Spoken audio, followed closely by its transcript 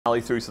Rally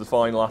through to the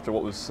final after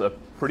what was a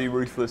pretty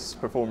ruthless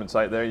performance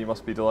out there. You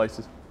must be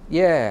delighted.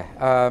 Yeah,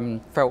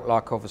 felt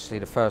like obviously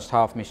the first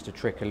half missed a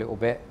trick a little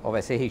bit.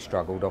 Obviously he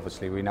struggled,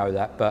 obviously we know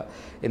that, but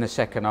in the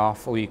second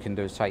half all you can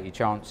do is take your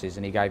chances,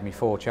 and he gave me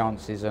 4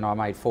 chances and I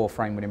made 4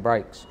 frame winning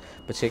breaks.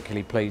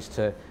 Particularly pleased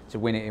to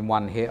win it in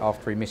one hit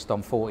after he missed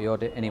on 40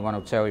 odd. Anyone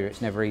will tell you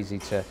it's never easy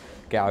to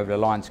get over the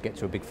line to get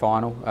to a big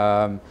final.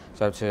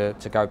 So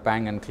to go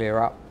bang and clear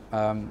up,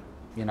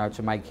 you know,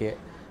 to make it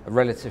a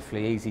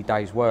relatively easy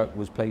day's work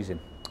was pleasing.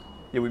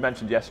 Yeah, we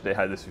mentioned yesterday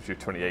how this was your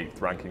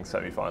 28th ranking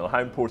semi-final. How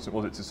important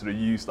was it to sort of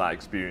use that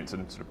experience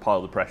and sort of pile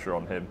the pressure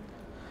on him?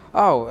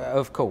 Oh,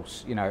 of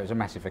course. You know, it was a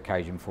massive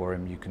occasion for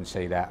him. You can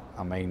see that.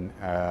 I mean,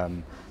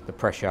 the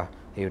pressure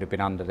he would have been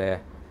under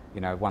there.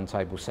 You know, one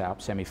table set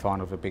up,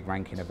 semi-final of a big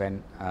ranking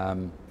event.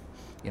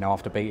 You know,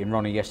 after beating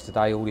Ronnie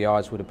yesterday, all the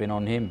eyes would have been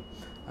on him.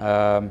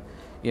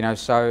 You know,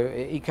 so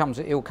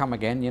he'll come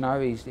again. You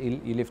know,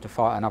 he lived to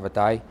fight another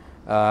day.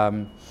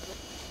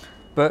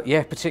 But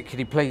yeah,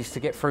 particularly pleased to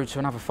get through to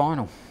another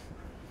final.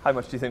 How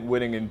much do you think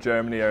winning in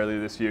Germany earlier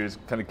this year is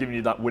kind of giving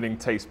you that winning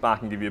taste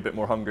back and give you a bit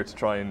more hunger to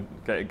try and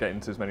get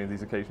into as many of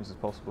these occasions as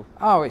possible?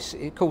 Oh,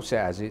 of course it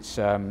has.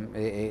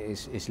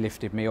 It's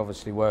lifted me.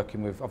 Obviously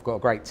working with, I've got a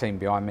great team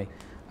behind me.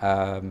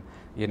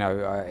 You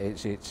know,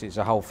 it's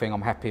a whole thing.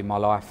 I'm happy in my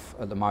life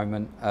at the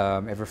moment.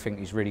 Everything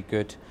is really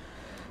good.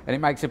 And it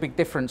makes a big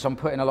difference. I'm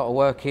putting a lot of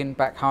work in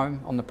back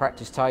home on the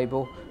practice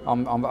table.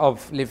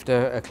 I've lived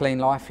a clean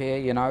life here,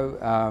 you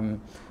know,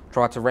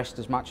 tried to rest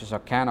as much as I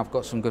can. I've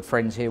got some good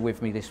friends here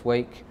with me this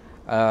week.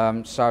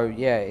 So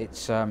yeah,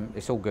 it's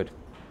all good.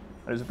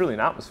 There's a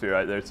brilliant atmosphere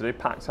out there today,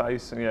 packed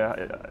house, and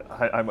yeah,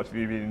 how much have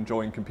you been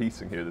enjoying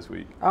competing here this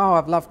week? Oh,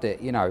 I've loved it,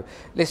 you know.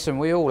 Listen,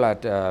 we all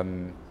had,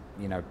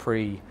 you know,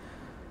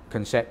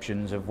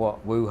 preconceptions of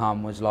what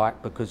Wuhan was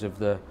like because of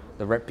the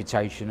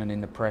reputation and in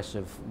the press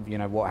of, you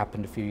know, what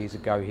happened a few years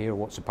ago here or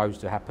what's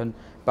supposed to happen.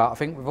 But I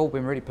think we've all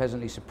been really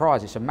pleasantly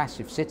surprised. It's a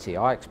massive city.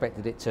 I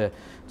expected it to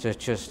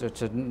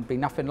be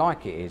nothing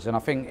like it is. And I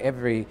think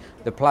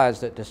the players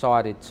that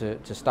decided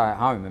to stay at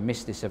home and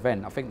miss this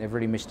event, I think they've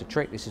really missed a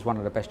trick. This is one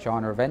of the best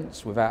China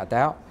events, without a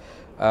doubt.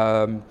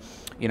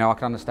 You know, I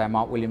can understand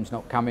Mark Williams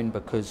not coming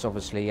because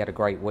obviously he had a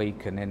great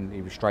week and then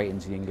he was straight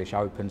into the English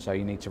Open, so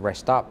you need to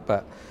rest up.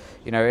 But,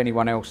 you know,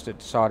 anyone else that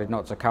decided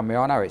not to come here,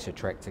 I know it's a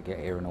trek to get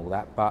here and all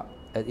that, but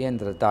at the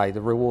end of the day,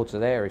 the rewards are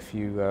there if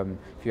you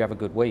have a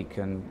good week.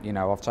 And, you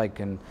know, I've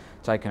taken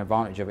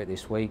advantage of it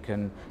this week,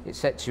 and it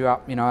sets you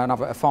up, you know,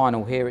 a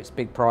final here. It's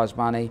big prize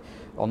money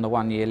on the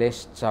 1-year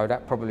list, so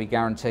that probably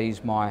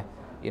guarantees my,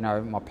 you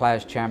know, my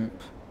Players Champ,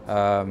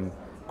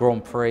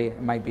 Grand Prix,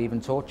 maybe even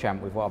Tour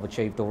Champ with what I've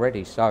achieved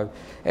already. So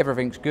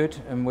everything's good,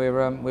 and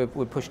we're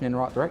pushing in the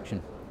right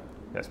direction.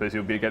 Yeah, I suppose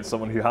you'll be against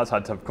someone who has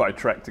had to have quite a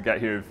trek to get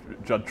here.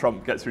 If Judd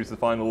Trump gets through to the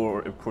final,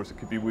 or of course it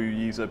could be Wu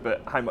Yiza.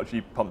 But how much are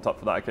you pumped up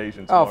for that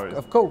occasion tomorrow? Oh,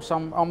 of course,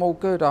 I'm all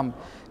good.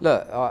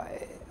 Look,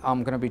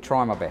 I'm going to be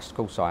trying my best. Of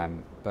course I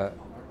am. But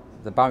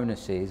the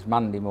bonus is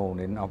Monday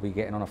morning I'll be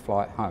getting on a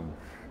flight home.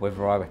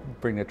 Whether I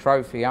bring the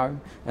trophy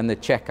home and the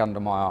cheque under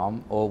my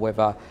arm, or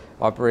whether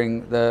I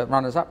bring the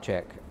runners-up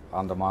cheque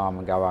under my arm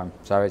and go home.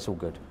 So it's all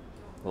good.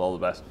 Well, all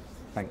the best.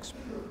 Thanks.